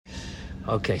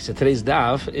Okay, so today's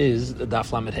daf is the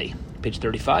Daf Lamed Hey, page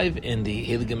 35 in the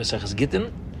Heilige Maseches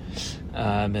Gittin,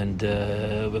 and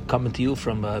we're coming to you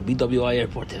from BWI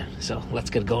Airport there. So let's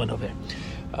get going over here.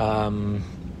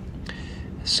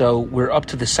 So we're up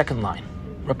to the second line.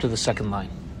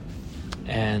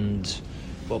 And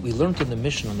what we learned in the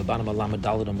Mishnah on the bottom of Lamed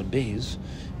Daled Amud Beis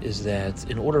is that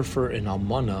in order for an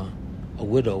almana, a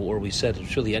widow, or we said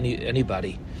it's really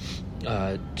anybody,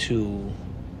 to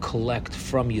collect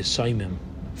from Yisayimim,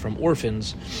 from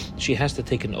orphans, she has to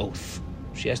take an oath.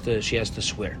 She has to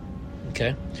swear.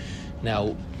 Okay?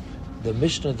 Now, the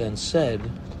Mishnah then said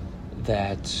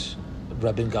that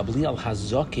Rabbi Gamliel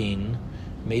Hazakin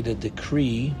made a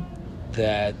decree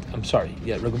that, Rabbi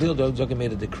Gamliel Hazakin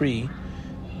made a decree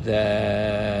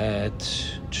that,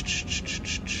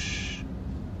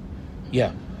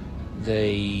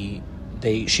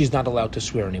 she's not allowed to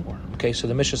swear anymore. Okay, so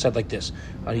the Mishnah said like this: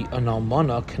 an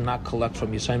almana cannot collect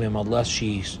from Yisayimim unless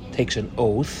she takes an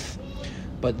oath,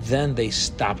 but then they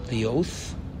stopped the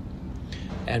oath,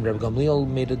 and Rabbi Gamliel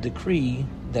made a decree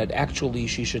that actually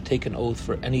she should take an oath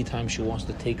for any time she wants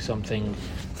to take something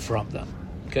from them.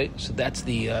 Okay, so that's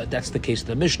the case of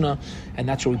the Mishnah, and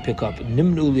that's where we pick up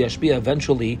Nimnu Liashbia.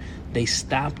 Eventually, they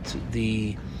stopped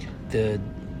the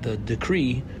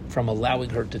decree from allowing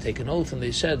her to take an oath, and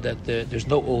they said that there's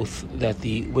no oath that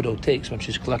the widow takes when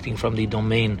she's collecting from the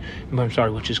when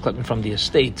she's collecting from the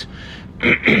estate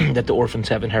that the orphans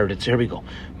have inherited. So here we go.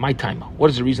 My time. What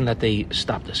is the reason that they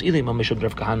stopped this? If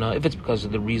it's because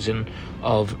of the reason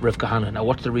of Rav Kahana. Now,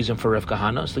 what's the reason for Rav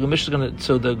Kahana? So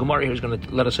the Gemara here is going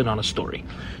to let us in on a story.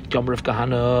 Rav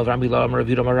Kahana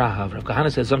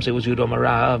says, some say it was Yudom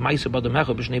Arav.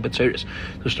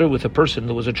 The story with a person,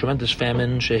 there was a tremendous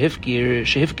famine. He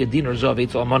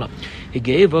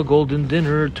gave a golden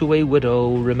dinner to a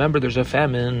widow. Remember, there's a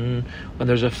famine. When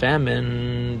there's a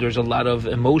famine, there's a lot of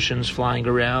emotions flying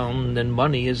around, and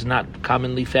money is not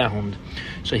commonly found.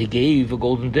 So he gave a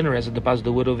golden dinner as a deposit to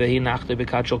the widow, and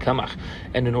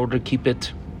in order to keep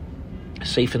it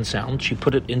safe and sound, she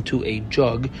put it into a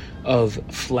jug of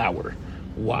flour.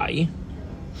 Why?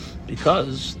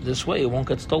 Because this way it won't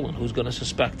get stolen. Who's going to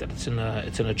suspect that it's in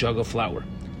a jug of flour?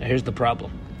 Now here's the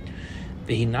problem.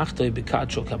 And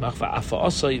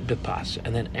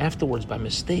then afterwards, by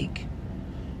mistake,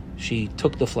 she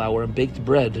took the flour and baked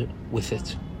bread with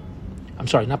it. I'm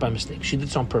sorry, not by mistake. She did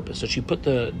this on purpose. So she put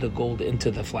the gold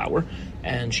into the flour,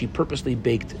 and she purposely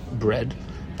baked bread.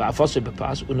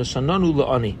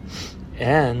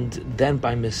 And then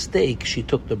by mistake, she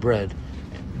took the bread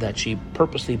that she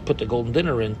purposely put the golden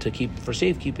dinner in to keep for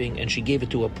safekeeping, and she gave it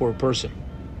to a poor person.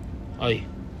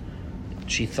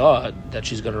 She thought that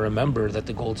she's going to remember that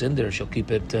the gold's in there. She'll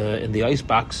keep it in the ice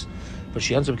box, but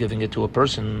she ends up giving it to a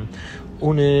person. She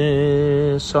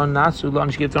gave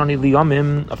it only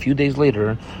liyamim. A few days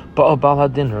later, the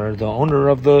owner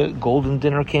of the golden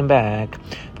dinner came back.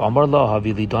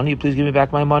 Please give me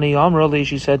back my money.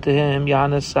 She said to him,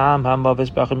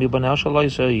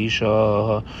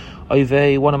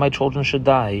 one of my children should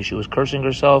die. She was cursing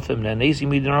herself. If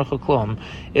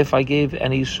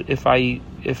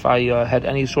I had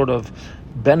any sort of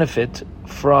benefit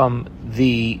from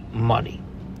the money.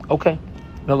 Okay.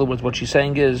 In other words, what she's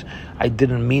saying is, I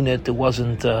didn't mean it. It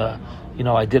wasn't, I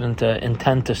didn't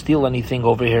intend to steal anything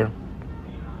over here.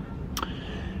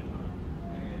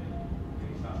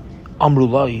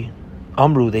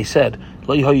 Amru, they said,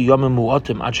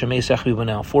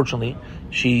 unfortunately,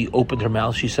 she opened her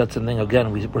mouth. She said something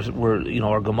again. We're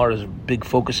our Gemara is big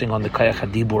focusing on the Kayach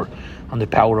HaDibur, on the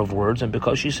power of words. And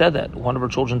because she said that, one of her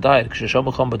children died.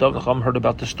 Heard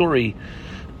about the story.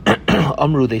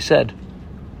 Amru, they said,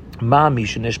 when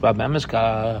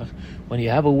you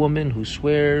have a woman who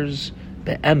swears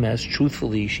be'emes,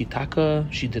 truthfully, she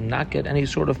did not get any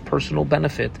sort of personal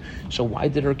benefit. So why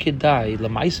did her kid die?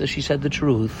 Lamaisa, she said the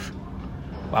truth.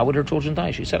 Why would her children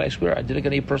die? She said, I swear, I didn't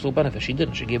get any personal benefit. She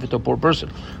didn't. She gave it to a poor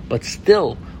person. But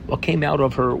still, what came out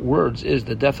of her words is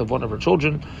the death of one of her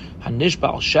children.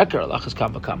 Hanishbal sheker lachas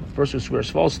kam v'kam. A person who swears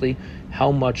falsely,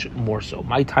 how much more so?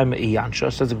 My time iyansha,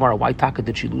 says the Gemara, why taka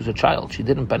did she lose a child? She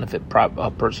didn't benefit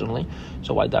personally.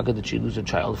 So why taka did she lose a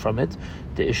child from it?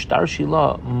 The ishtar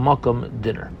shila makam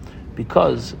dinner.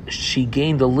 Because she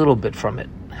gained a little bit from it.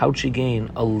 How'd she gain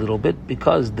a little bit?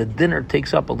 Because the dinner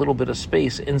takes up a little bit of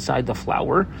space inside the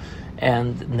flour,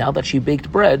 and now that she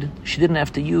baked bread, she didn't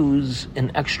have to use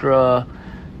an extra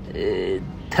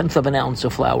tenth of an ounce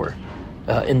of flour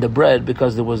in the bread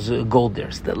because there was gold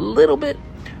there. So a little bit.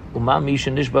 Okay,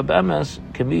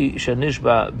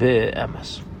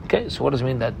 Okay, so what does it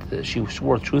mean that she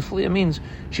swore truthfully? It means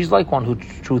she's like one who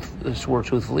swore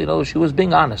truthfully. She was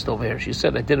being honest over here. She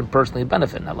said, I didn't personally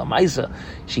benefit. Now, Lamaisa,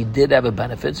 she did have a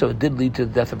benefit, so it did lead to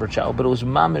the death of her child, but it was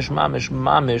mamish,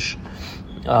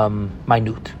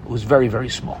 minute. It was very, very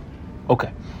small.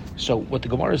 Okay, so what the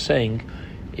Gemara is saying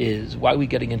is, why are we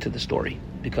getting into the story?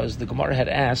 Because the Gemara had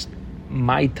asked,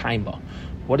 my taima,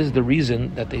 what is the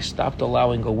reason that they stopped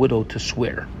allowing a widow to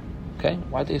swear? Okay,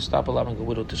 why did they stop allowing a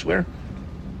widow to swear?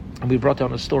 And we brought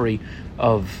down a story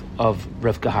of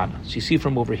Rav Kahana. So you see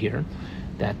from over here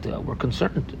that we're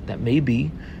concerned that maybe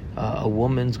a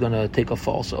woman's going to take a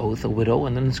false oath, a widow,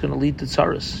 and then it's going to lead to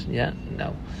tsaras. Yeah,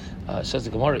 no. Says the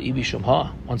Gemara, Ibi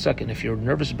Shumha. 1 second, if you're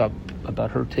nervous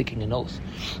about her taking an oath,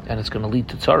 and it's going to lead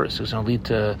to tsaras, it's going to lead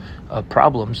to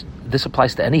problems, this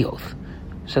applies to any oath.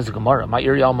 Says the Gemara, my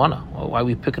iri almana. Well, why are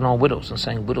we picking on widows and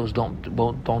saying widows don't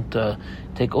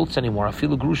take oaths anymore? I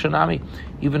feel a grusha nami,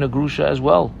 even a grusha as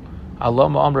well. We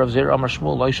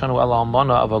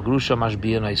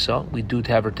do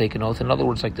to have her take an oath. In other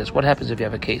words, like this: what happens if you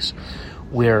have a case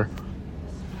where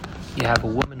you have a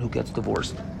woman who gets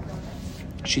divorced?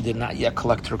 She did not yet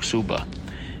collect her ksuba,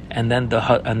 and then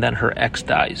her ex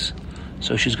dies,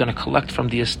 so she's going to collect from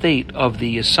the estate of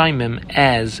the Yisaimim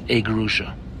as a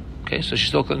grusha. Okay, so she's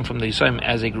still collecting from the Yisaimim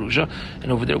as a grusha,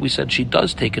 and over there we said she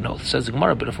does take an oath. Says the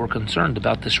Gemara, but if we're concerned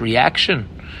about this reaction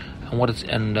and what it's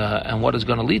what it's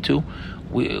going to lead to,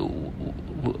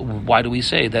 why do we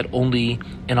say that only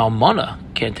an almana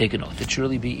can't take an oath? It should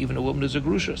really be even a woman who's a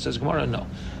grusha. Says Gemara, no,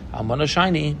 almana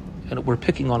shiny, and we're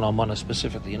picking on almana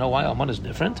specifically. You know why almana is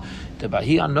different?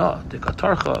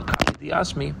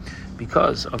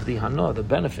 Because of the hana, the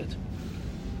benefit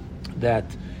that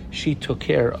she took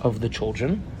care of the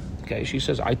children. Okay, she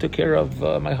says, I took care of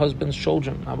my husband's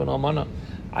children. I'm an almana.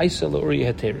 I sell uri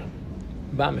hetera.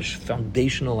 Mamish,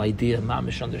 foundational idea,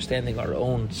 mamish, understanding our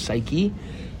own psyche.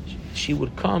 She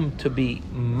would come to be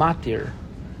matir,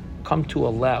 come to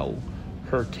allow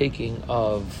her taking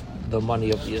of the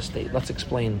money of the estate. Let's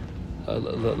explain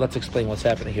what's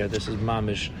happening here. This is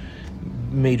mamish,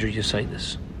 major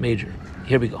yesaitis, major.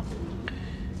 Here we go.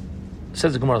 It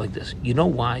says the Gemara like this. You know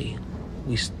why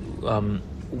we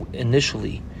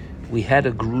initially we had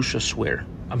a grusha swear?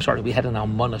 I'm sorry, we had an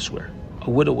almana swear. A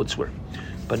widow would swear,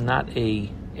 but not a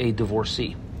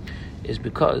divorcee. Is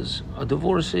because a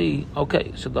divorcee,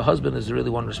 okay, so the husband is really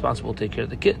one responsible to take care of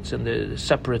the kids, and the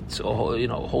separate,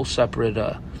 whole separate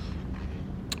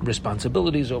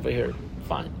responsibilities over here.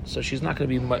 Fine. So she's not going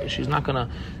to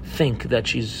think that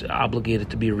she's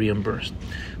obligated to be reimbursed.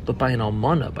 But by an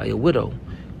almana, by a widow,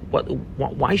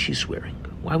 why is she swearing?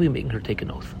 Why are we making her take an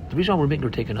oath? The reason why we're making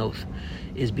her take an oath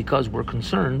is because we're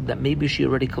concerned that maybe she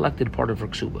already collected part of her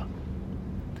ksuba.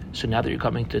 So now that you're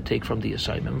coming to take from the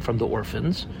assignment, from the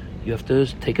orphans, you have to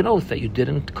take an oath that you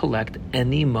didn't collect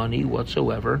any money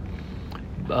whatsoever,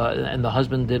 and the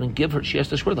husband didn't give her. She has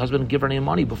to swear the husband didn't give her any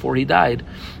money before he died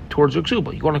towards her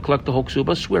ksuba. You want to collect the whole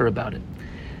ksuba, swear about it.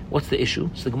 What's the issue?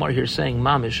 So the Gemara here is saying,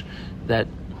 mamish, that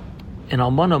an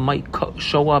almana might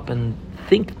show up and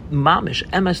think, mamish,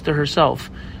 emes to herself,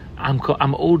 I'm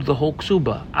owed the whole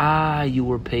ksuba. Ah, you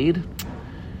were paid?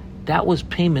 That was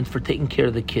payment for taking care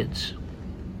of the kids.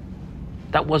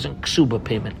 That wasn't ksuba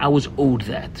payment. I was owed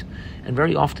that. And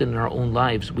very often in our own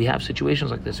lives, we have situations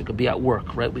like this. It could be at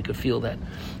work, right? We could feel that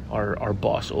our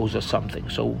boss owes us something.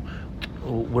 So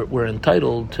we're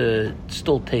entitled to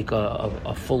still take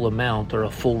a full amount or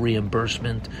a full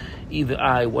reimbursement.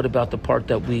 What about the part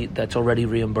that's already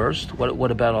reimbursed?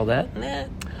 What about all that?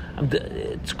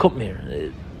 It's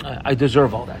kutmir. I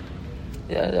deserve all that.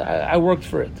 Yeah, I worked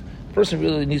for it. The person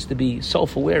really needs to be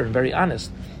self-aware and very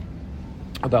honest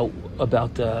about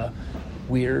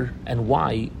where and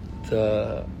why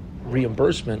the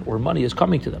reimbursement or money is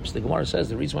coming to them. So the Gemara says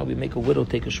the reason why we make a widow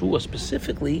take a shvuah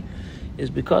specifically is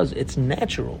because it's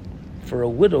natural for a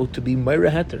widow to be meira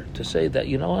heter, to say that,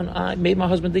 and I made my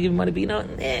husband to give me money, but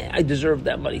I deserve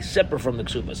that money separate from the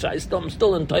ksuba. So I'm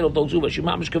still entitled to ksuba. She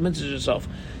mamish convinces herself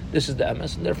this is the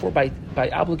MS, and therefore by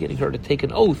obligating her to take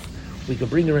an oath, we could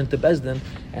bring her into Bezdin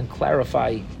and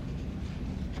clarify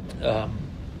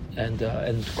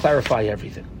and clarify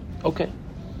everything. Okay.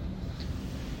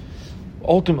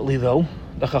 Ultimately, though,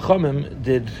 the Chachamim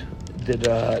did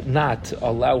not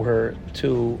allow her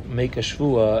to make a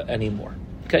shvuah anymore.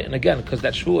 Okay, and again, because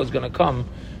that shvuah is going to come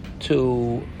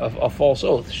to a false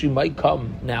oath. She might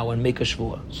come now and make a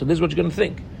shvuah. So this is what you're going to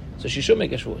think. So she should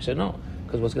make a shvuah. He said no,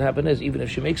 because what's going to happen is even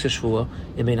if she makes a shvuah,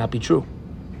 it may not be true.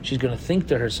 She's going to think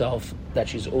to herself that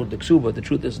she's owed the ksuba. The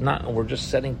truth is not, and we're just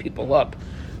setting people up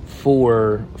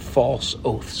for false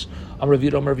oaths.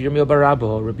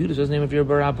 Rebuta says the name of your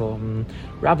Barabba.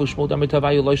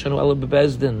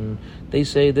 They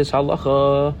say this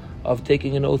halacha of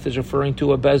taking an oath is referring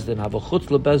to a bezdin. Have a chutz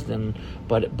lebezdin,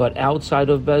 but outside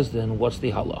of bezdin, what's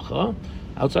the halacha?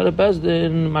 Outside of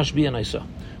bezdin, mashbiya naisa.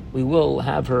 We will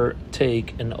have her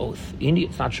take an oath.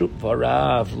 It's not true.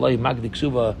 Varav loy magdi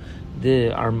ksuba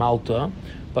de armalta,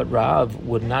 but Rav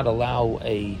would not allow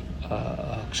a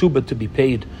ksuba to be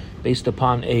paid based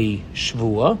upon a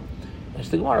shvua. That's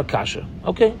the Gemara kasha.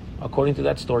 Okay, according to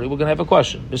that story, we're going to have a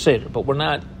question, Beseder, but we're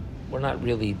not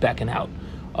really backing out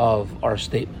of our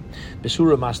statement.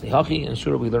 Besura masni hachi, in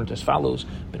Surah we learned as follows: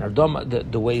 Ben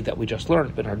Ardam, the way that we just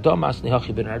learned. Ben Ardam masni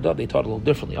hachi Ben Ardam. They taught a little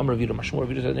differently. Amar Vidu Mashmur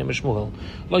Vidu said name Shmuel.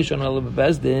 Loishon el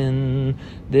bezdin.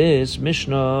 This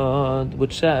Mishnah,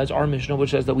 which says our Mishnah, which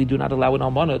says that we do not allow an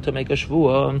almana to make a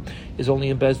shvua, is only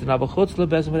in bezdin. Avachutz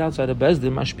lebezdin, but outside of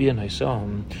bezdin, mashbiya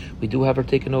naisa. We do have her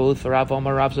take an oath. Rav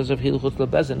Amar Rav says of hilchutz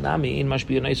lebezdin nami in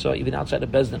mashbiya naisa. Even outside of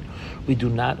bezdin, we do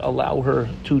not allow her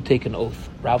to take an oath.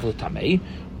 Rav letamei.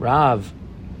 Rav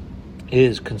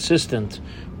is consistent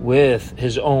with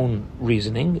his own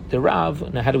reasoning. The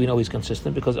Rav, now how do we know he's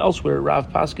consistent? Because elsewhere, Rav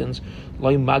paskins,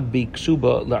 loy magbi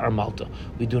ksuba la'armalta.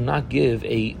 We do not give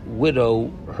a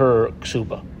widow her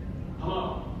ksuba.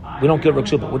 We don't give her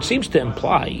ksuba, which seems to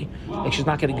imply like she's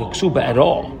not getting a ksuba at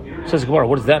all. Says Gemara,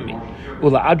 what does that mean?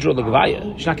 Ula adro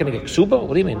legvaya. She's not getting a ksuba?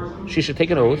 What do you mean? She should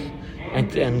take an oath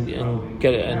and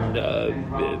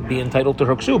be entitled to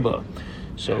her ksuba.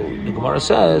 So the Gemara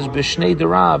says, "B'shnei de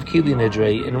Rav kili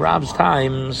nidrei." In Rav's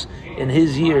times, in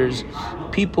his years,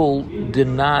 people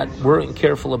weren't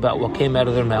careful about what came out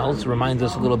of their mouths. Reminds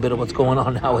us a little bit of what's going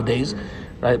on nowadays,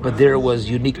 right? But there was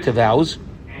unique to vows,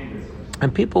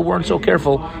 and people weren't so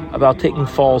careful about taking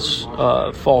false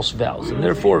vows, and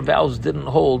therefore vows didn't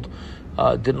hold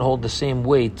the same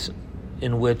weight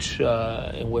in which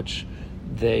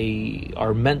they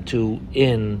are meant to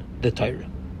in the Torah.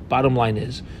 Bottom line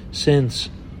is, since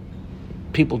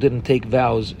people didn't take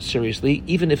vows seriously,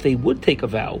 even if they would take a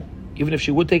vow, even if she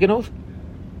would take an oath,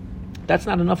 that's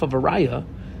not enough of a raya,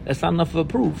 that's not enough of a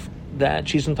proof that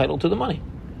she's entitled to the money.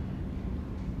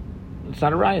 It's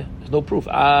not a raya. There's no proof.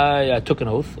 I took an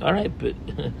oath. All right, but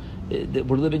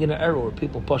we're living in an era where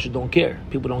people don't care.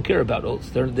 People don't care about oaths.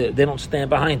 They don't stand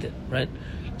behind it, right?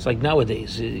 It's like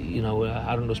nowadays, I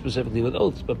don't know specifically with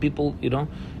oaths, but people,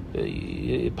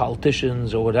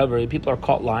 politicians or whatever, people are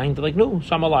caught lying. They're like, no,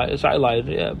 I lied,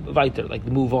 yeah, weiter, like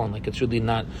move on, like it's really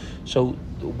not. So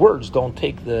words don't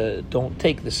take the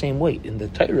same weight in the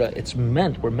Torah.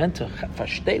 We're meant to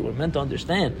fashtei, we're meant to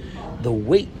understand the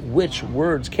weight which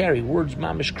words carry. Words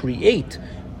mamish create.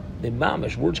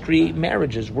 Words create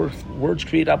marriages. Words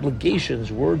create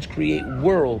obligations. Words create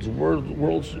worlds.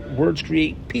 Words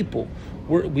create people.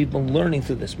 We've been learning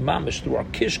through this mamish, through our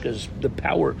kishkas, the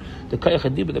power, the kayach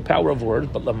hadibah, the power of words.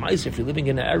 But lamais, if you're living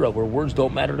in an era where words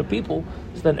don't matter to people,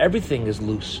 so then everything is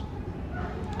loose.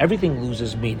 Everything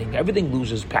loses meaning. Everything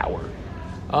loses power.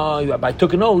 I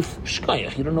took an oath.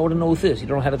 Shkayach, you don't know what an oath is. You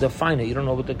don't know how to define it. You don't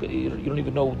know you don't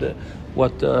even know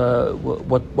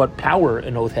what power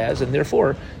an oath has, and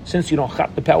therefore, since you don't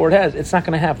have the power it has, it's not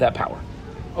going to have that power.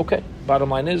 Okay. Bottom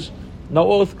line is, no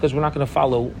oath, because we're not going to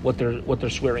follow what they're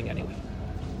swearing anyway.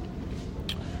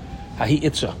 Hahi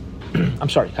itza. I'm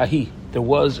sorry. Hahi. There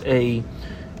was a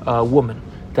woman,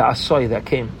 the Asai, that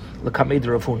came l'kamed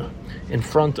Rav Huna, in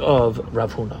front of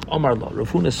Rav Huna. Omar la. Rav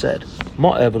Huna said,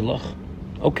 Ma evelach.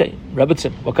 Okay,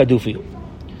 Rebbetzin, what can I do for you?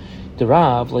 The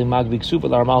Rav le magbi ksuba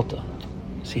l'armalta.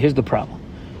 See, here's the problem.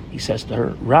 He says to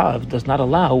her, Rav does not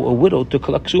allow a widow to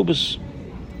collect ksubas.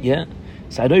 Yeah.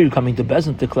 So I know you're coming to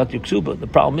Bezin to collect your ksuba. The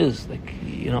problem is,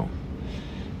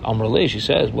 Amrle, she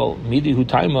says, well, midi hu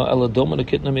taima eladoma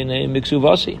kitna mine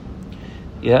miksuvasi.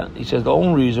 Yeah, he says the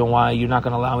only reason why you're not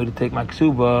going to allow me to take my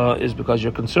ksuba is because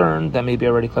you're concerned that maybe I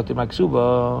already collected my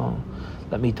ksuba.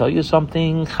 Let me tell you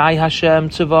something. Chai Hashem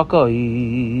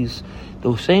tzivakos.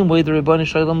 The same way the Rebbeinu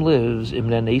Shalom lives,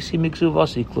 imnanesi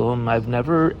miksuvasi klum. I've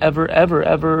never, ever, ever,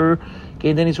 ever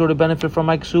gained any sort of benefit from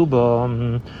my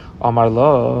ksuba. Amar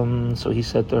lo. So he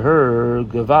said to her,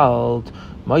 Gewalt,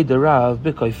 Moide Rav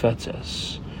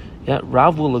b'koifetzes. Yeah,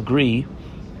 Rav will agree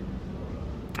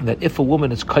that if a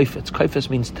woman is kaifetz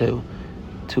means to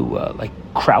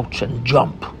crouch and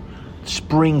jump,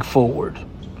 spring forward.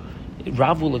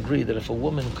 Rav will agree that if a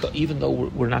woman, even though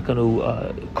we're not going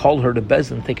to call her to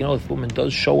Bezdin, take an oath, if a woman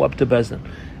does show up to Bezdin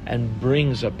and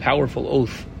brings a powerful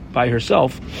oath by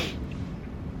herself,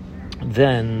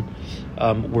 then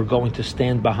we're going to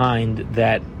stand behind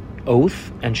that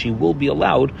oath, and she will be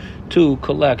allowed to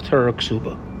collect her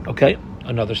ksuba. Okay?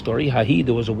 Another story.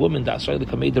 There was a woman that saw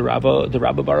the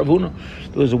Rabba Bar Ravuna.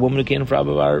 There was a woman who came from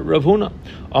Rabba Bar Ravuna.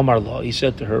 Amar Allah, he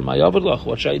said to her, "My Avadlach,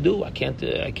 what should I do? I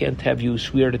can't have you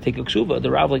swear to take a ksuva. The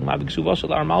Rav like Mavik Ksuva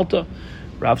Salar Malta."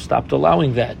 Rav stopped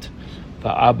allowing that.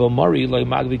 Abba Mari like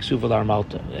Mavik Ksuva Lar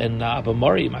Malta. And Abba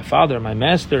Mari, my father, my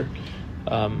master.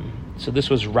 So this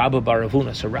was Rabba Bar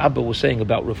Ravuna. So Rabba was saying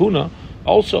about Ravuna.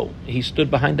 Also, he stood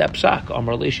behind that psak.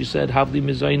 Amar Le, she said, "Havli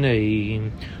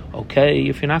mizaynei." Okay,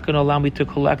 if you're not going to allow me to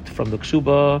collect from the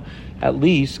ksuba, at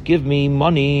least give me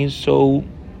money so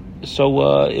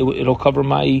it'll cover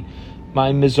my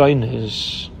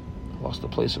mizaynes. I lost the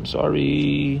place. I'm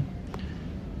sorry.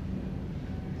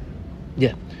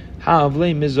 Yeah,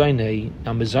 havle mizaynei.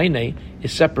 Now mizaynei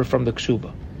is separate from the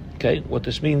ksuba. Okay, what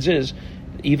this means is,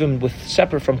 even with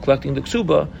separate from collecting the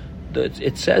ksuba,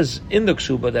 it says in the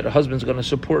ksuba that a husband's going to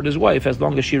support his wife as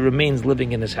long as she remains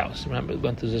living in his house. Remember, we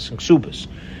went through this in ksubas.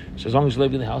 So as long as you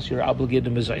live in the house, you're obligated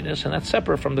to mezainis, and that's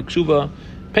separate from the ksuba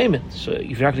payment. So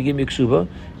if you're not going to give me a ksuba,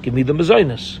 give me the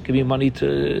mezainis. Give me money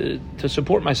to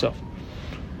support myself.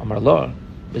 Amar Allah,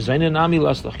 mezainis nami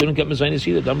laslach. You don't get mezainis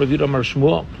either. Dam Rav Yudah Amar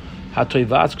Shmuel,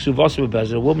 hatoivas ksuvas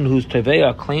bebezdin. A woman whose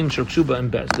teveya claims her ksuba in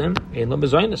bezdin, ein la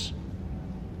mezainis.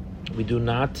 We do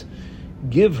not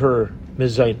give her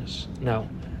mezainis. Now,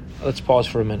 let's pause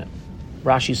for a minute.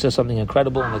 Rashi says something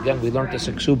incredible, and again, we learned this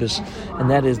in Ksubas,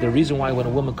 and that is the reason why when a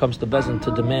woman comes to Bezin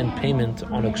to demand payment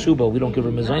on a Ksuba, we don't give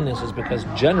her mezainis, is because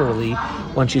generally,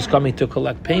 when she's coming to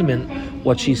collect payment,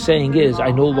 what she's saying is, I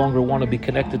no longer want to be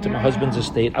connected to my husband's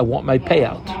estate, I want my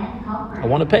payout. I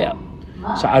want a payout.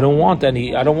 So I don't want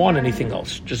anything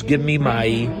else. Just give me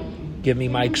my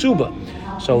Ksuba.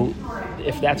 So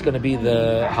if that's going to be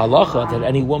the halacha, that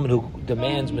any woman who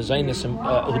demands mezainis,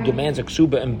 who demands a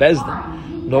ksuba in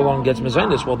bezdin, no longer gets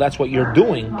mezainis, well, that's what you're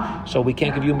doing, so we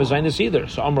can't give you mezainis either.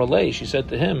 So Amr Lei, she said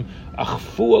to him,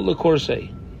 achfua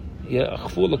lekorsei,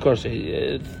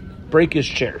 break his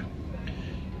chair,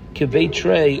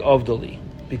 kivetrei avdali,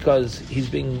 because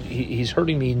he's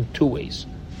hurting me in two ways.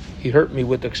 He hurt me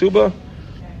with the ksuba,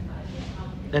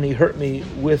 and he hurt me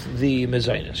with the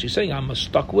mezainis. She's saying, I'm a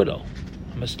stuck widow.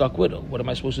 What am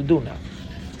I supposed to do now?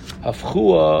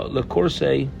 Hafchua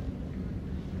lekorsei,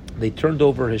 they turned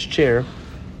over his chair,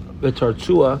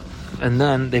 v'tartzua, and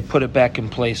then they put it back in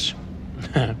place.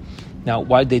 Now,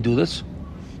 why'd they do this?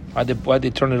 Why'd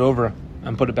they turn it over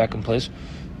and put it back in place?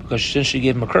 Because since she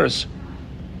gave him a curse,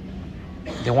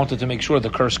 they wanted to make sure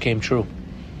the curse came true,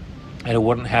 and it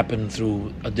wouldn't happen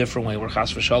through a different way, where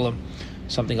chas v'shalom,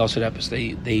 something else had happened.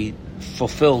 They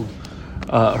fulfilled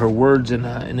her words in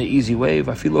an easy way.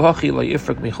 But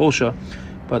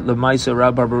lemaisa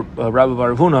Rabba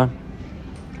Bar Ravuna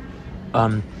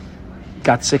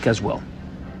got sick as well.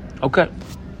 Okay.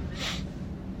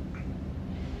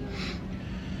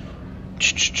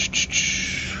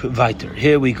 Weiter.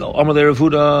 Here we go. Amar le Rav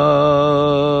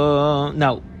Yehuda.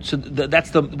 Now, so that's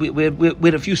the we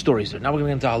had a few stories there. Now we're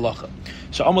going to get into halacha.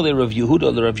 So Amar le Rav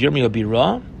Yehuda, the Rav Yirmiyah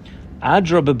Bira,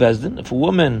 Adra bebezdin. If a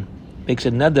woman makes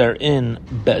a neder in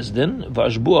bezdin,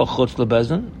 v'ashbua chutz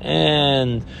lebezdin,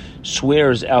 and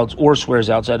swears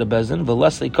outside of bezdin,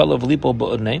 v'lesli kala v'lipo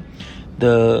ba'odnei,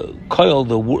 the koil,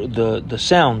 the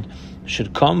sound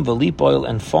should come v'lipoil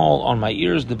and fall on my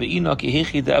ears, the be'ina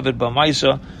kihichi de'avid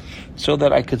b'maisa, so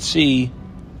that I could see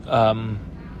halacha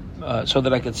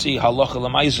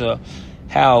l'maisa,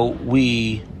 how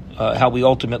we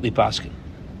ultimately paskin.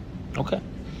 Okay.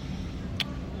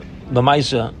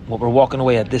 L'maisa, what we're walking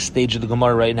away at this stage of the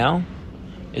Gemara right now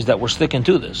is that we're sticking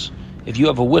to this. If you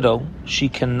have a widow, she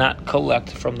cannot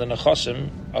collect from the nechasim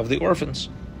of the orphans.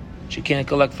 She can't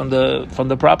collect from the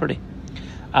property.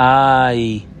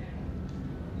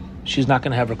 She's not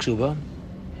going to have her ksuba.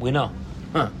 We know.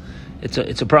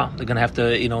 It's a problem. They're going to have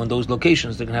to, in those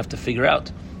locations, they're going to have to figure out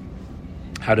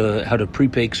how to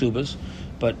prepay ksubas.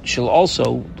 But she'll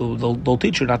also, they'll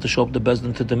teach her not to show up to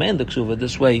Bezdin to demand the ksuba.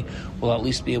 This way, we'll at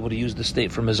least be able to use the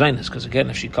state for mezainis. Because again,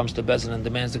 if she comes to Bezdin and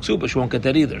demands the ksuba, she won't get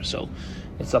that either. So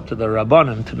it's up to the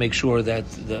Rabbanim to make sure that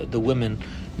the women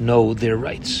know their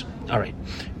rights. All right.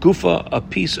 Gufa, a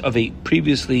piece of a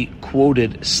previously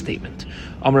quoted statement.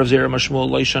 Amar Zera Mashmuel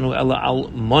Loishanu Ella Al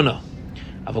Mana.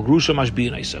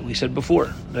 We said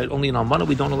before that only in Almana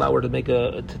we don't allow her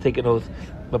to take an oath,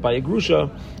 but by a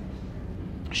grusha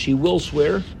she will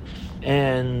swear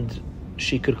and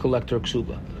she could collect her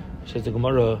ksuba. Says the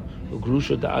Gemara,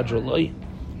 grusha da'adra loy,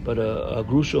 but a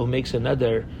grusha who makes a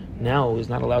neder now is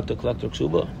not allowed to collect her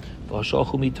ksuba.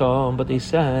 But they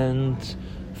sent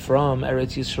from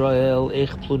Eretz Yisrael,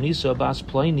 Ech Plunisa Bas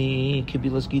Pliny,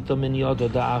 Kibilas Gita Min Yada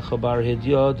Da'acha Bar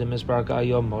Hidya, Demisbar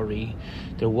Gaya Mori.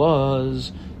 There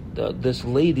was this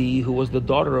lady who was the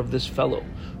daughter of this fellow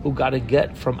who got a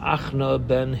get from Achna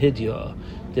ben Hidya,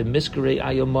 the Miskere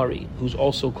Ayamari, who's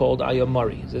also called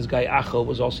Ayamari. This guy Acha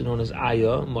was also known as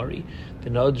Ayamari. The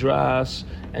Nadras,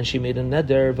 and she made a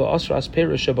neder v'asras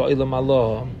perisha ba'ilam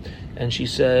Allah, and she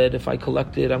said, if I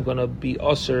collect it, I'm going to be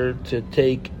usher to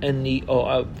take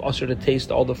usher to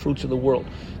taste all the fruits of the world.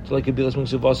 So like and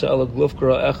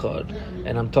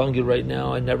I'm telling you right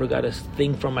now, I never got a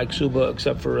thing from my ksuba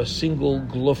except for a single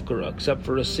glufkara, except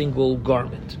for a single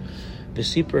garment. The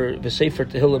Sefer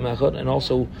Tehillim Echad, and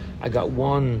also I got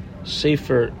one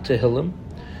Sefer Tehillim,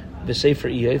 the Sefer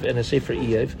Eiv, and a Sefer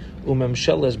Eiv,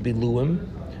 Umemsheles Biluim,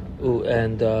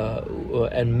 and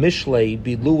Mishlei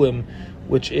Biluim,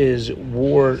 which is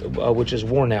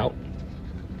worn out.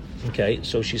 Okay,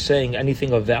 so she's saying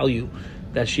anything of value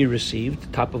that she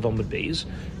received, top of Amud Beis,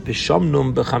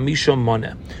 Vishamnum B'chamisha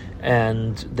Mana,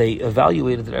 and they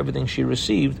evaluated that everything she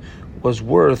received was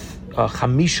worth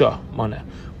Chamisha Mana,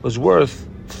 was worth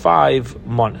 5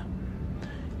 mana.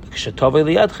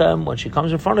 When she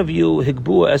comes in front of you,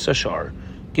 Higbua es ashar,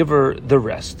 give her the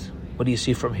rest. What do you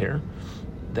see from here?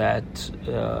 That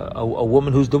a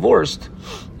woman who's divorced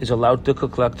is allowed to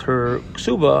collect her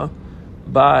ksuba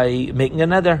by making a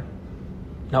neder.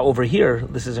 Now over here,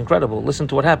 this is incredible. Listen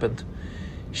to what happened.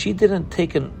 She didn't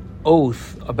take an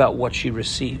oath about what she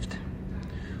received.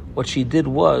 What she did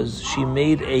was she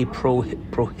made a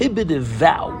prohibitive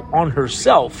vow on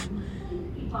herself,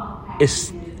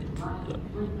 is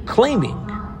claiming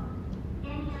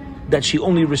that she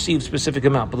only received specific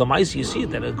amount. But Lamaisi, you see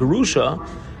that a gerusha,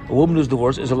 a woman who's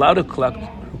divorced, is allowed to collect her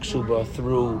ksuba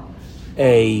through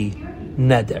a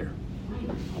neder.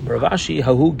 Ravashi,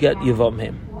 hahu get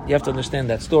yivam. You have to understand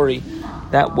that story.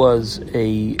 That was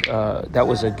a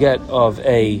get of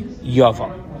a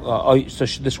yavam.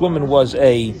 This woman was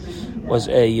a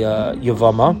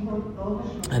yavama,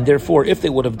 and therefore, if they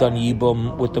would have done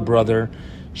yibum with the brother,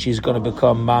 she's going to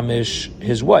become mamish,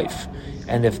 his wife.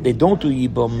 And if they don't do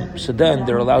yibum, so then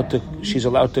she's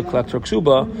allowed to collect her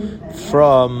ksuba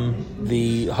from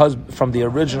the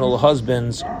original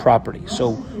husband's property.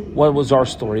 So, what was our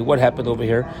story? What happened over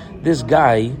here? This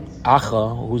guy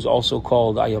Acha, who's also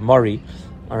called Ayamari,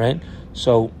 all right.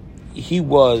 So he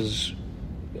was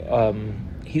a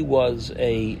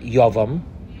yavam,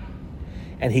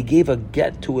 and he gave a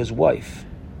get to his wife.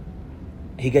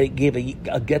 He gave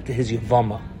a get to his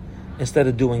yavama instead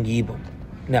of doing yibum.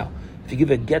 Now, if you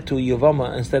give a get to a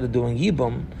yavama instead of doing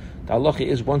yibum, the halacha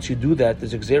is once you do that,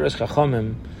 there's exeres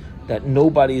chachamim that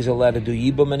nobody is allowed to do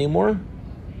yibum anymore.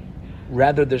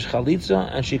 Rather, there's chalitza,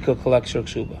 and she could collect her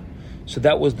ksuba. So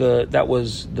that was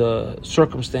the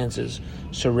circumstances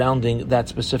surrounding that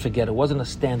specific get. It wasn't a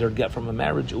standard get from a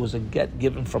marriage. It was a get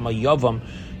given from a yavam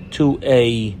to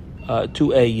a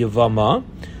yavama,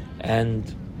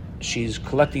 and she's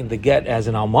collecting the get as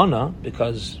an almana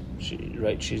because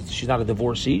she's not a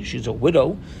divorcee. She's a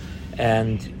widow,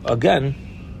 and again,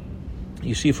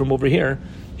 you see from over here,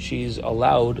 she's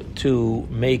allowed to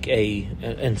make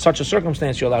in such a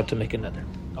circumstance, you're allowed to make another.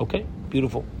 Okay,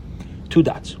 beautiful. 2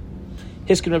 dots.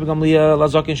 Hiskin Rabbi Gamliel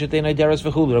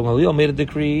made a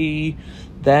decree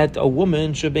that a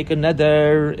woman should make a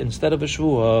neder instead of a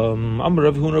shvuah.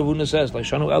 Rav Huna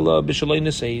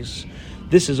says,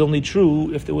 this is only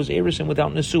true if there was erisin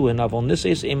without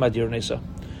nesuah.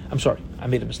 I'm sorry, I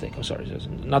made a mistake. I'm sorry.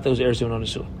 Not that it was erisin without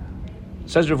nesuah.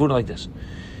 Says Rav Huna like this.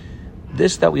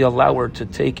 This that we allow her to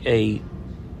take a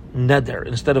neder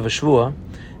instead of a shvuah,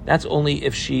 that's only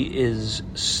if she is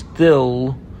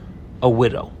still a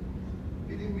widow.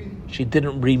 She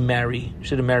didn't remarry.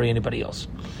 She didn't marry anybody else.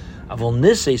 Avol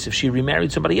nises, if she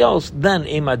remarried somebody else, then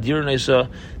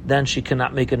then she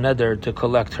cannot make a neder to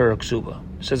collect her ksuba.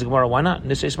 Says the Gemara, why not?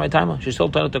 Nises my time. She's still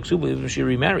entitled to ksuba even if she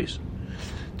remarries.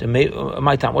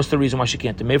 My time. What's the reason why she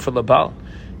can't? The for labal.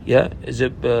 Yeah, is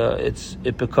it? It's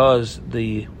because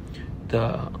the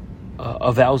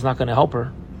a vow is not going to help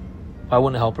her. Why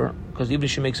wouldn't it help her? Because even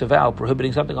if she makes a vow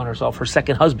prohibiting something on herself, her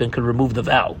second husband could remove the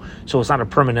vow, so it's not a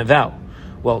permanent vow.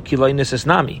 Well, kiloi nisis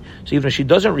nami. So even if she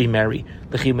doesn't remarry,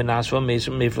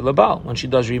 when she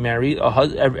does remarry,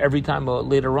 every time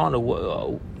later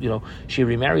on, she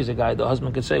remarries a guy, the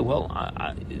husband could say, "Well,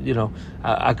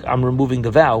 I'm removing the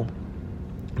vow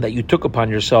that you took upon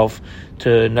yourself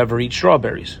to never eat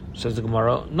strawberries." Says the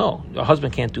Gemara, no, your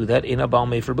husband can't do that. You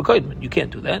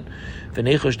can't do that.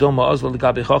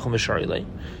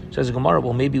 Says the Gemara,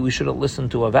 well, maybe we shouldn't listen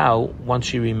to a vow once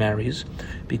she remarries,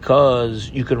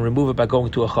 because you can remove it by going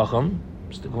to a chacham.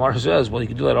 So the Gemara says, well, you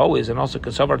can do that always, and also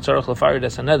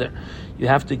you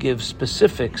have to give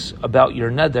specifics about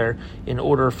your neder in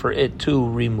order for it to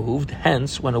removed.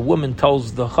 Hence, when a woman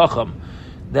tells the chacham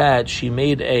that she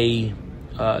made a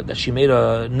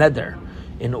neder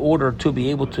in order to be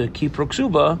able to keep her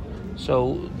ksuba,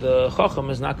 so the chacham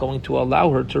is not going to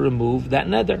allow her to remove that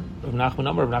neder. Rav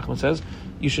Nachman says,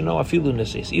 you should know afilu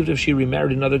nises. Even if she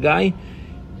remarried another guy,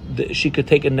 she could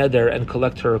take a neder and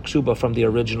collect her ksuba from the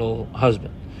original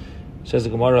husband. Says the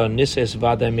Gemara, nises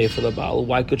vaday me'efilabal.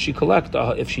 Why could she collect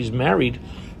if she's married?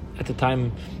 At the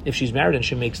time, if she's married and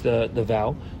she makes the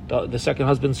vow, the second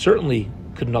husband certainly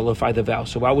could nullify the vow.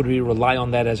 So why would we rely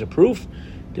on that as a proof?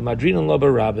 The madrin and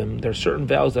rabim. There are certain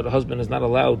vows that a husband is not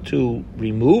allowed to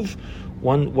remove.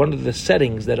 One of the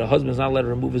settings that a husband is not allowed to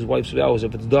remove his wife's vow is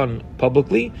if it's done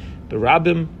publicly, the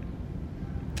rabim.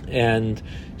 And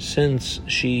since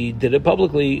she did it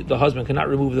publicly, the husband cannot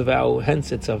remove the vow.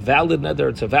 Hence, it's a valid neder,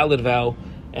 it's a valid vow,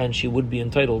 and she would be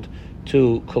entitled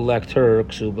to collect her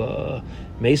ksuba.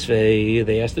 Meisvei,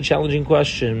 they asked the challenging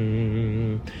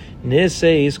question. We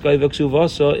said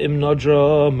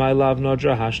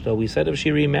if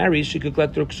she remarries, she could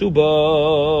collect her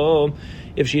ksuba.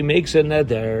 If she makes a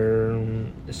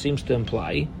neder, it seems to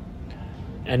imply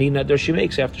any neder she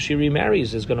makes after she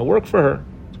remarries is going to work for her.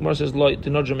 Gemara says, the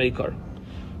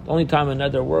only time a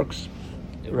neder works,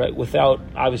 right, without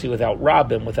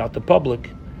Rabim, without the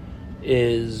public,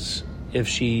 is if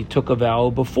she took a vow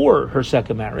before her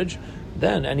second marriage.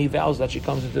 Then any vows that she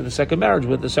comes into the second marriage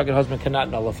with, the second husband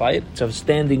cannot nullify it. It's a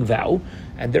standing vow,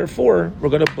 and therefore we're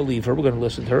going to believe her, we're going to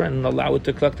listen to her, and allow it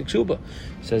to collect the ksuba.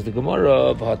 Says the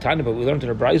Gemara, but we learned in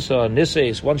the Braisa,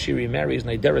 nises, once she remarries,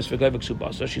 nederes v'gayv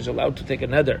ksuba, so she's allowed to take a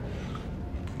neder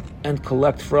and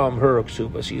collect from her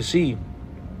ksuba. So you see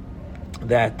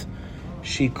that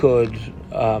she could.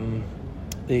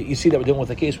 You see that we're dealing with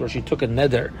a case where she took a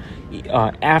neder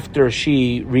after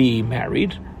she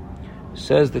remarried.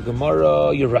 Says the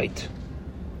Gemara, you're right.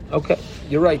 Okay,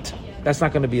 you're right. That's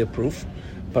not going to be a proof,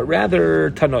 but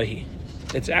rather tanohi.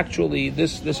 It's actually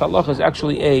this halacha is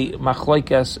actually a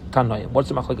machlokes tanoim. What's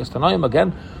the machlokes tanoim?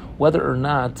 Again, whether or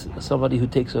not somebody who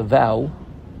takes a vow,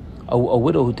 a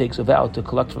widow who takes a vow to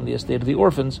collect from the estate of the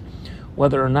orphans,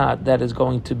 whether or not that is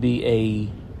going to be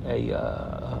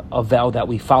a vow that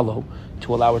we follow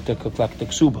to allow her to collect the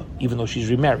ksuba, even though she's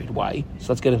remarried. Why? So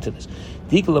let's get into this.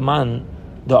 Dikalaman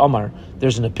the Amar,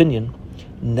 there's an opinion.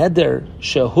 Neder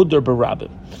shehuder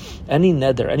barabim. Any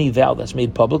neder, any vow that's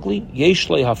made publicly, yesh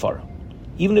lei hafara.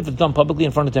 Even if it's done publicly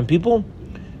in front of 10 people,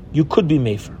 you could be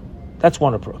mefer. That's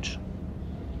one approach.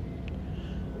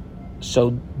 So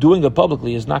doing it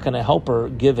publicly is not going to help her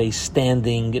give a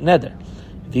standing neder.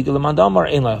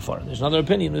 There's another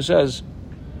opinion who says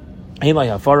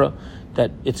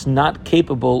that it's not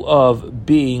capable of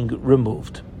being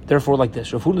removed. Therefore, like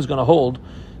this, Rav Huna is going to hold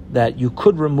that you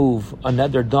could remove a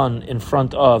neder done in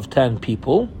front of 10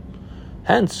 people.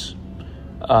 Hence,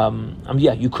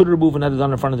 you could remove a neder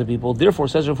done in front of the people. Therefore,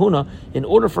 says Rav Huna, in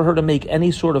order for her to make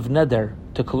any sort of neder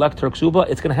to collect her ksuba,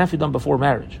 it's going to have to be done before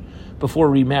marriage, before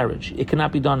remarriage. It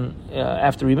cannot be done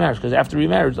after remarriage, because after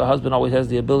remarriage, the husband always has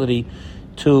the ability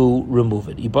to remove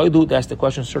it. Ibaidu, that's the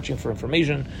question, searching for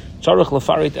information. Tzarech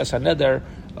lefarit es haneder,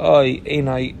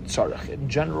 einai tzarech. In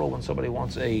general, when somebody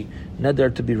wants a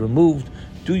neder to be removed,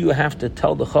 do you have to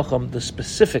tell the chacham the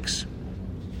specifics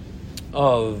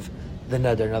of the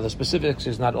neder? Now, the specifics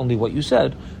is not only what you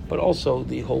said, but also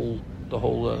the whole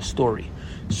story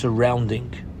surrounding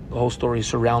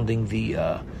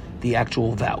the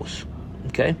actual vows.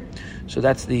 Okay, so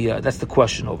that's the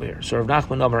question over here. So Rav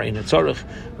Nachman Amar Ein Tzarech.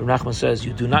 Rav Nachman says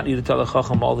you do not need to tell the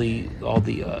chacham all the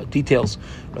details.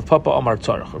 Rav Papa Amar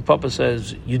Tzarech. Rav Papa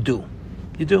says you do.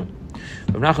 Rav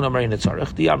Nachman Amar Ein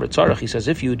Tzarech. The Amar Tzarech, he says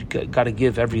if you got to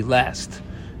give every last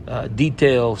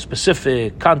detail,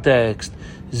 specific context,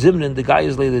 zimnin the guy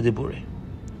is leila diburi.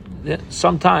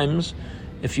 Sometimes,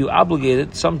 if you obligate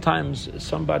it, sometimes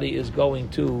somebody is going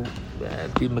to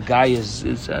the guy is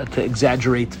to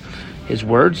exaggerate his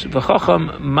words.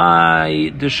 V'chacham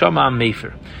my deshama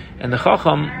mefer, and the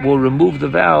chacham will remove the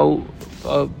vow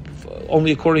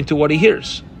only according to what he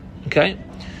hears. Okay,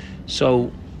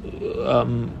 so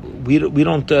we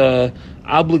don't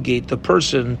obligate the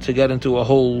person to get into a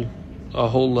whole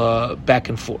back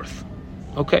and forth.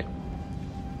 Okay,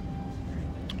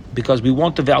 because we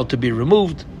want the vow to be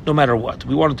removed no matter what.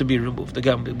 We want it to be removed.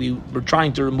 Again, we're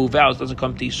trying to remove vows. It doesn't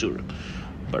come to Isura.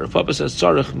 But Rav Papa says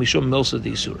tzarech mishum milsa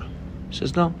di Isura. He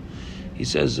says no. He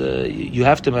says you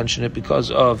have to mention it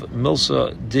because of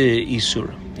milsa de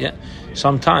Isura. Yeah.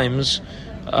 Sometimes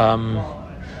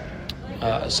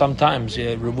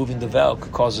removing the veil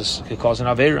could cause an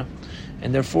avera,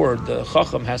 and therefore the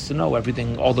chacham has to know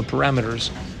everything, all the parameters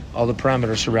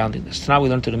surrounding this. Now we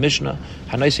learn to the Mishnah,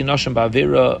 Hanaisi Nashim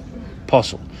Ba'avera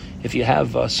apostle. If you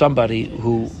have somebody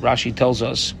who Rashi tells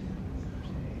us,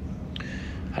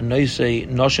 Hanoisei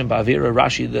Noshim Ba'avira,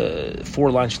 Rashi, the 4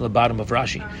 lines from the bottom of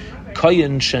Rashi,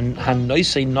 Kayin Shen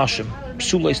Hanoisei Noshim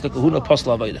Psuleis Lekahuna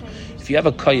Apostle Avodah. If you have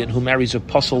a Kayin who marries a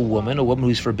apostle woman, a woman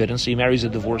who's forbidden, so he marries a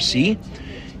divorcee,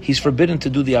 he's forbidden to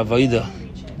do the Avodah,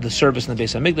 the service in the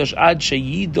Beis HaMikdash, Ad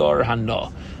Sheyidar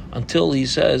Hana, until he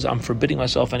says, I'm forbidding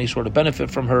myself any sort of benefit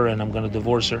from her and I'm going to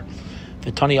divorce her.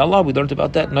 V'tani Allah, we learned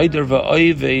about that. Neider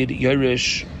va'oived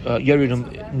yerish,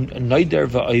 neider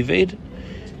va'oived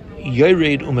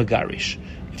yerid umegarish.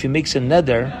 If he makes a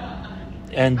neder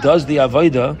and does the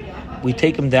avodah, we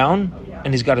take him down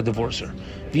and he's got to divorce her.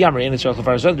 V'yamar ein etzarach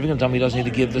lefaras zed. You're going to tell me he doesn't need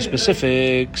to give the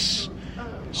specifics.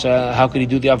 So how could he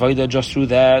do the avodah just through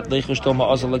that? Maybe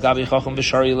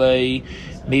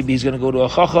he's going to go to a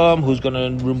chacham who's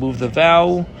going to remove the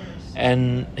vow,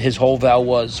 and his whole vow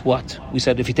was what? We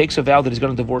said if he takes a vow that he's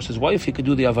going to divorce his wife, he could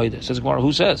do the avodah. Says Gemara,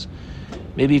 who says?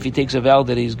 Maybe if he takes a vow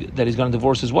that he's going to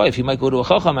divorce his wife, he might go to a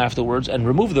chacham afterwards and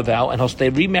remove the vow, and he'll stay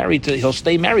married to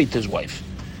his wife.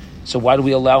 So why do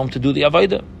we allow him to do the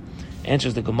avodah?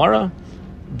 Answers the Gemara,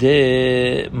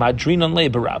 the madrinan le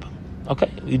barab.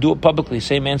 Okay, you do it publicly,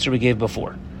 same answer we gave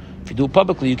before. If you do it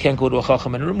publicly, you can't go to a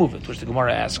chacham and remove it, which the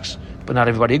Gemara asks, but not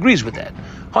everybody agrees with that.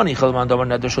 So now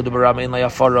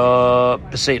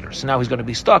he's going to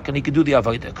be stuck, and he can do the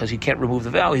avodah because he can't remove the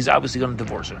vow. He's obviously going to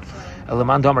divorce her. But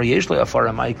according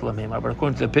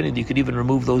to the opinion, you could even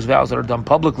remove those vows that are done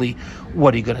publicly.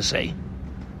 What are you going to say?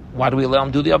 Why do we allow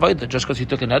him to do the avodah? Just because he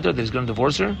took a neder that he's going to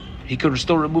divorce her? He could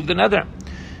still remove the neder.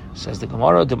 Says the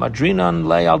Gemara, the madrinan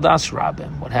lay al das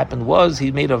rabim. What happened was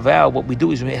he made a vow. What we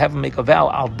do is we have him make a vow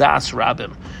al das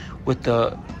rabim, with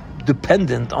the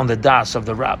dependent on the das of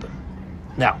the rabbim.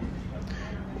 Now,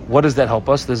 what does that help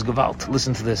us? There's Gevalt.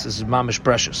 Listen to this. This is mamish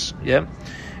precious. Yeah,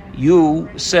 you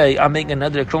say I'm making a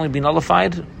neder that can only be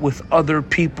nullified with other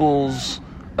people's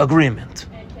agreement.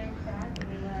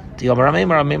 The Amar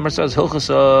says, the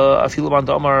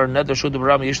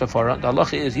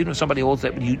halacha is, even if somebody holds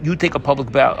that, you take a public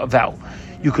vow,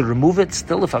 you could remove it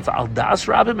still. If it's al das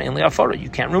rabbim, mainly afara, you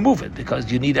can't remove it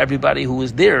because you need everybody who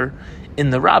is there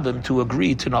in the rabbim to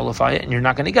agree to nullify it, and you're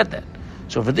not going to get that.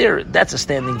 So over there, that's a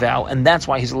standing vow, and that's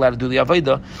why he's allowed to do the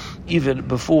avodah even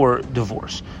before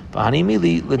divorce.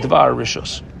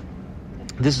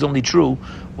 This is only true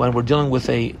when we're dealing with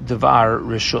a devar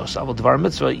rishus. Avol devar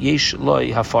mitzvah yesh loy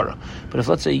hafara. But if,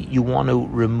 let's say, you want to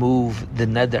remove the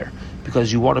neder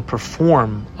because you want to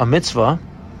perform a mitzvah,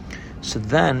 so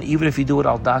then even if you do it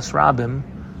al das rabim,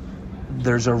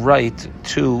 there's a right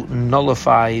to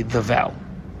nullify the vow.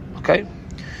 Okay?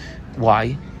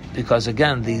 Why? Because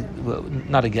again,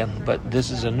 but this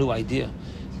is a new idea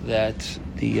that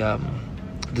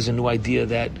there's a new idea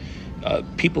that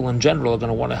people in general are going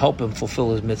to want to help him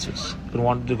fulfill his mitzvahs. They're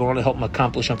going to want to help him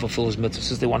accomplish and fulfill his mitzvahs.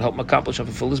 Since they want to help him accomplish and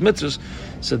fulfill his mitzvahs,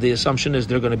 so the assumption is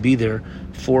they're going to be there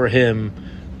for him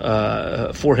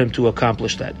to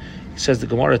accomplish that. It says the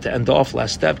Gemara to end off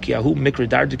last step. Kiyahu Mikri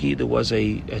Dardiki. There was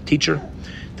a teacher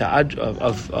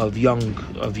of young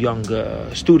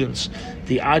students.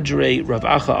 The Adre Rav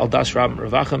Acha al Das Rabim.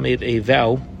 Rav Acha made a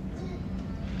vow.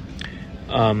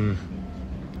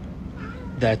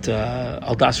 That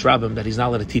al das rabbim, that he's not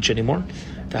allowed to teach anymore,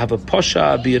 to have a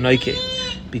posha b'yanoike,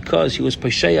 because he was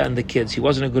posheya in the kids. He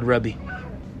wasn't a good rebbe.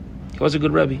 He was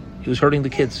hurting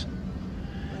the kids.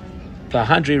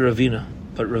 V'hadri Ravina,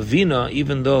 but Ravina,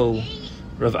 even though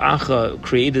Rav Acha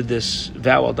created this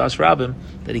vow al das rabbim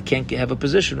that he can't have a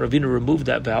position, Ravina removed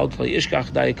that vow because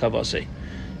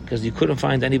you couldn't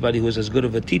find anybody who was as good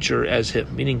of a teacher as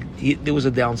him. Meaning there was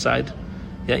a downside.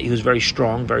 Yeah, he was very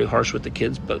strong, very harsh with the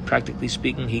kids, but practically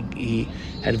speaking, he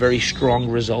had very strong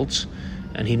results,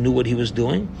 and he knew what he was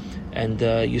doing. And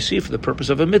you see, for the purpose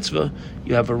of a mitzvah,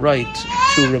 you have a right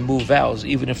to remove vows,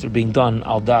 even if they're being done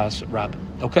al das rabbim.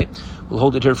 Okay, we'll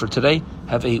hold it here for today.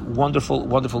 Have a wonderful,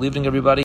 wonderful evening, everybody.